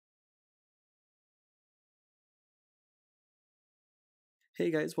Hey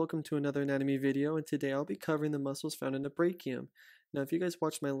guys, welcome to another anatomy video, and today I'll be covering the muscles found in the brachium. Now if you guys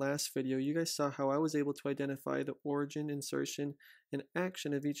watched my last video, you guys saw how I was able to identify the origin, insertion, and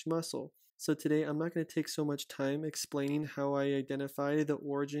action of each muscle. So today I'm not going to take so much time explaining how I identify the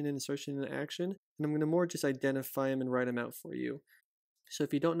origin, insertion, and action, and I'm going to more just identify them and write them out for you. So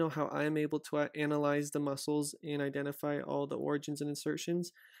if you don't know how I am able to analyze the muscles and identify all the origins and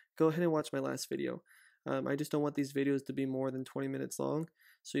insertions, go ahead and watch my last video. I just don't want these videos to be more than 20 minutes long,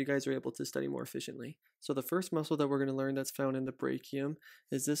 so you guys are able to study more efficiently. So the first muscle that we're going to learn that's found in the brachium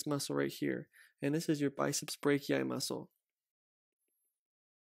is this muscle right here, and this is your biceps brachii muscle.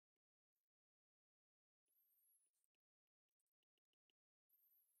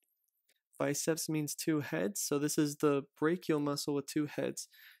 Biceps means two heads, so this is the brachial muscle with two heads.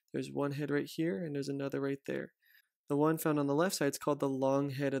 There's one head right here, and there's another right there. The one found on the left side is called the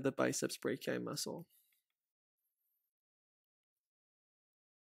long head of the biceps brachii muscle.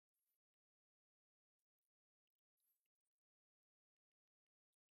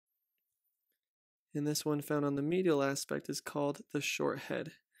 And this one found on the medial aspect is called the short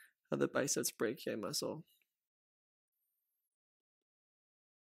head of the biceps brachii muscle.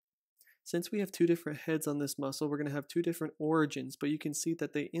 Since we have two different heads on this muscle, we're going to have two different origins, but you can see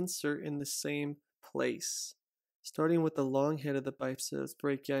that they insert in the same place. Starting with the long head of the biceps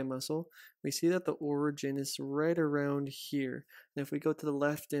brachii muscle, we see that the origin is right around here. And if we go to the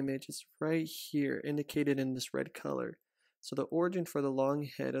left image, it's right here, indicated in this red color. So the origin for the long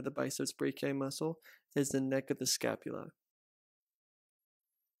head of the biceps brachii muscle is the neck of the scapula.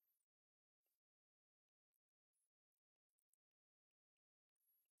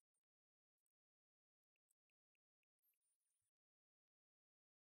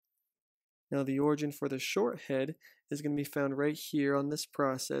 Now the origin for the short head is going to be found right here on this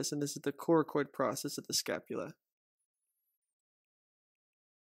process, and this is the coracoid process of the scapula.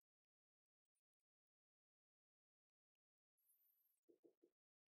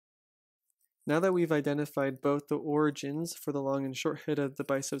 Now that we've identified both the origins for the long and short head of the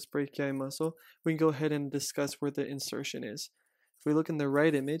biceps brachii muscle, we can go ahead and discuss where the insertion is. If we look in the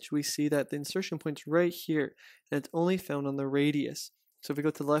right image, we see that the insertion point's right here, and it's only found on the radius. So if we go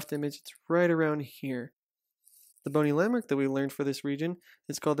to the left image, it's right around here. The bony landmark that we learned for this region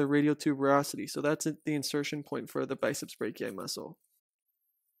is called the radial tuberosity, so that's the insertion point for the biceps brachii muscle.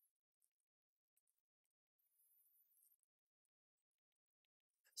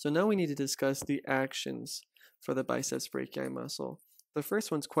 So now we need to discuss the actions for the biceps brachii muscle. The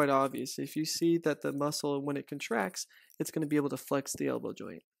first one's quite obvious. If you see that the muscle, when it contracts, it's going to be able to flex the elbow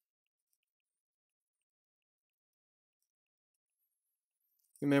joint.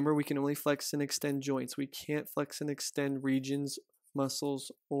 Remember, we can only flex and extend joints. We can't flex and extend regions,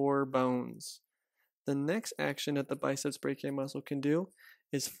 muscles, or bones. The next action that the biceps brachii muscle can do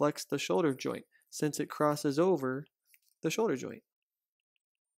is flex the shoulder joint, since it crosses over the shoulder joint.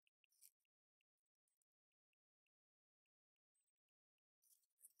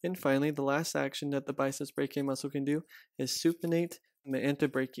 And finally, the last action that the biceps brachii muscle can do is supinate the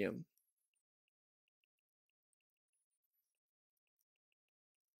antebrachium.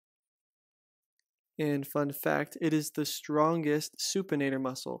 And fun fact, it is the strongest supinator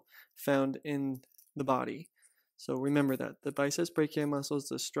muscle found in the body. So remember that. The biceps brachii muscle is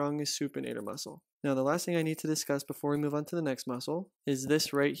the strongest supinator muscle. Now the last thing I need to discuss before we move on to the next muscle is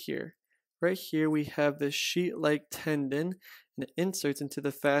this right here. Right here we have this sheet-like tendon, and it inserts into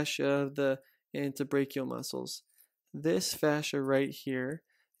the fascia of the antebrachial muscles. This fascia right here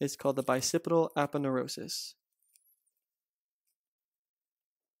is called the Bicipital Aponeurosis.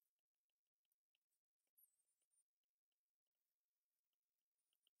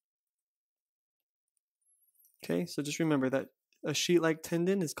 Okay, so just remember that a sheet-like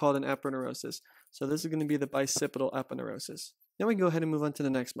tendon is called an aponeurosis. So this is going to be the bicipital aponeurosis. Now we can go ahead and move on to the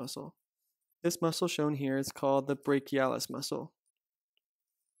next muscle. This muscle shown here is called the brachialis muscle.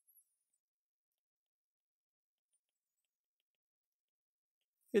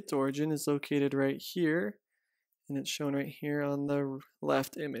 Its origin is located right here, and it's shown right here on the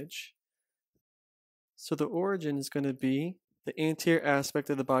left image. So the origin is going to be the anterior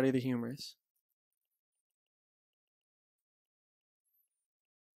aspect of the body of the humerus.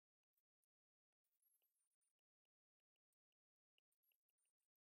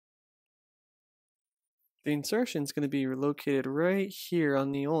 The insertion is going to be located right here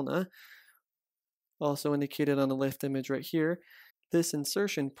on the ulna, also indicated on the left image right here. This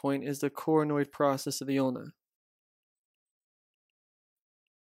insertion point is the coronoid process of the ulna.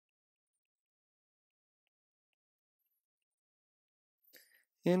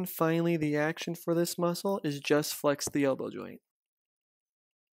 And finally, the action for this muscle is just flex the elbow joint.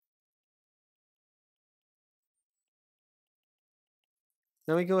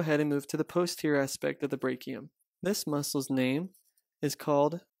 Now we go ahead and move to the posterior aspect of the brachium. This muscle's name is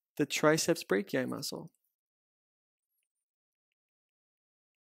called the triceps brachii muscle.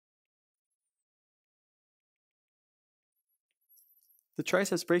 The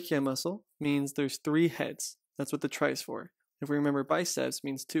triceps brachii muscle means there's 3 heads. That's what the tri is for. If we remember, biceps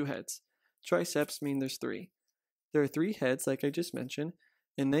means 2 heads. Triceps mean there's 3. There are 3 heads, like I just mentioned,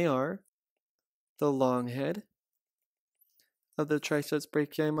 and they are the long head of the triceps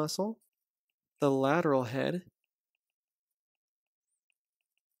brachii muscle, the lateral head,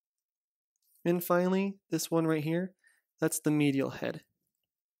 and finally, this one right here, that's the medial head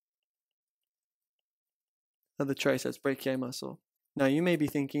of the triceps brachii muscle. Now you may be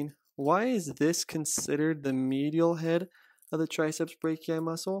thinking, why is this considered the medial head of the triceps brachii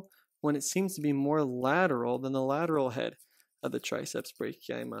muscle when it seems to be more lateral than the lateral head of the triceps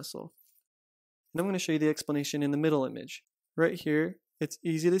brachii muscle? And I'm going to show you the explanation in the middle image. Right here, it's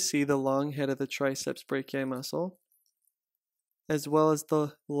easy to see the long head of the triceps brachii muscle, as well as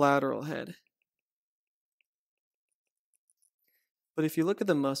the lateral head. But if you look at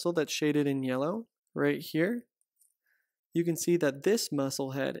the muscle that's shaded in yellow, right here, you can see that this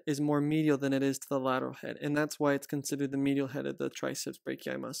muscle head is more medial than it is to the lateral head, and that's why it's considered the medial head of the triceps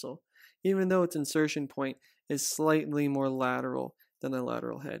brachii muscle, even though its insertion point is slightly more lateral than the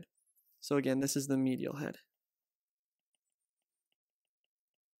lateral head. So again, this is the medial head.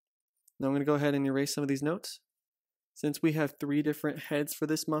 Now I'm going to go ahead and erase some of these notes. Since we have 3 different heads for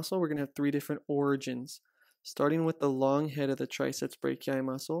this muscle, we're going to have 3 different origins. Starting with the long head of the triceps brachii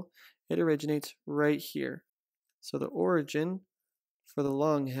muscle, it originates right here. So the origin for the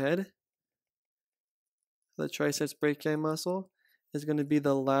long head of the triceps brachii muscle is going to be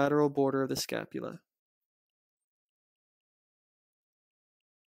the lateral border of the scapula.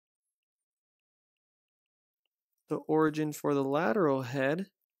 The origin for the lateral head,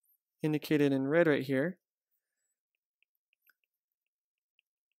 indicated in red right here,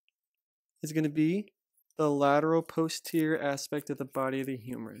 is going to be the lateral posterior aspect of the body of the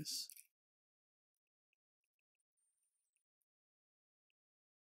humerus.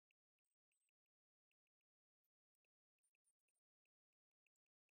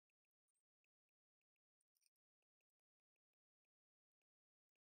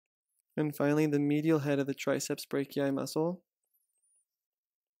 And finally, the medial head of the triceps brachii muscle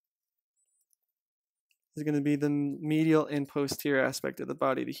is going to be the medial and posterior aspect of the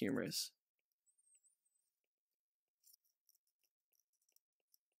body of the humerus.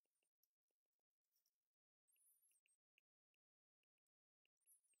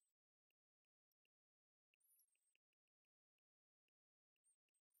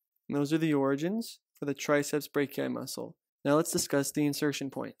 And those are the origins for the triceps brachii muscle. Now let's discuss the insertion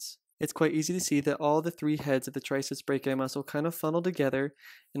points. It's quite easy to see that all the 3 heads of the triceps brachii muscle kind of funnel together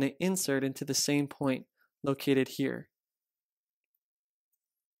and they insert into the same point located here.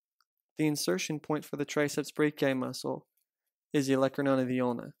 The insertion point for the triceps brachii muscle is the olecranon of the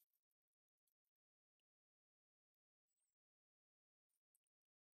ulna.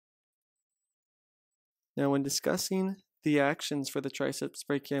 Now when discussing the actions for the triceps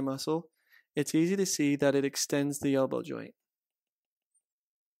brachii muscle, it's easy to see that it extends the elbow joint.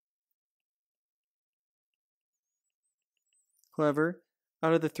 However,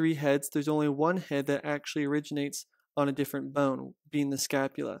 out of the 3 heads, there's only one head that actually originates on a different bone, being the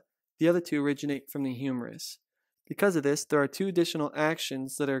scapula. The other 2 originate from the humerus. Because of this, there are 2 additional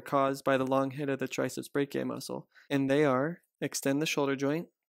actions that are caused by the long head of the triceps brachii muscle, and they are extend the shoulder joint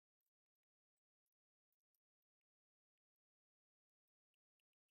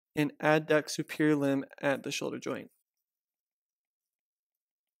and adduct superior limb at the shoulder joint.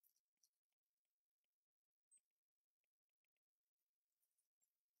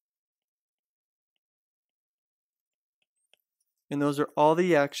 And those are all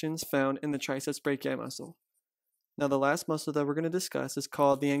the actions found in the triceps brachii muscle. Now the last muscle that we're going to discuss is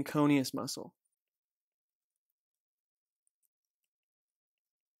called the Antonius muscle.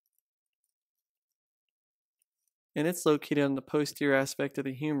 And it's located on the posterior aspect of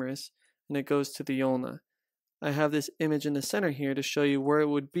the humerus, and it goes to the ulna. I have this image in the center here to show you where it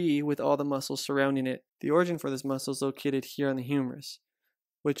would be with all the muscles surrounding it. The origin for this muscle is located here on the humerus,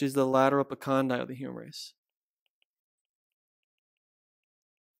 which is the lateral epicondyle of the humerus.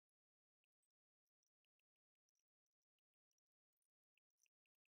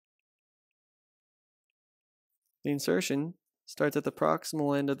 The insertion starts at the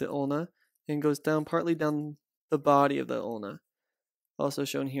proximal end of the ulna and goes down partly down the body of the ulna, also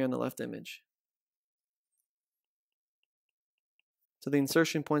shown here in the left image. So the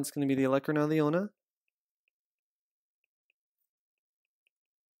insertion point is going to be the olecranon of the ulna,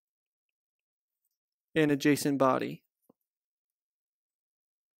 and adjacent body.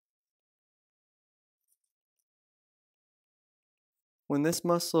 When this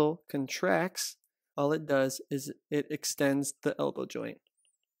muscle contracts, all it does is it extends the elbow joint.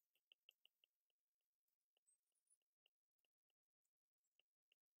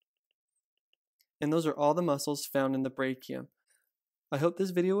 And those are all the muscles found in the brachium. I hope this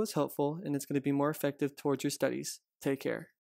video was helpful and it's going to be more effective towards your studies. Take care.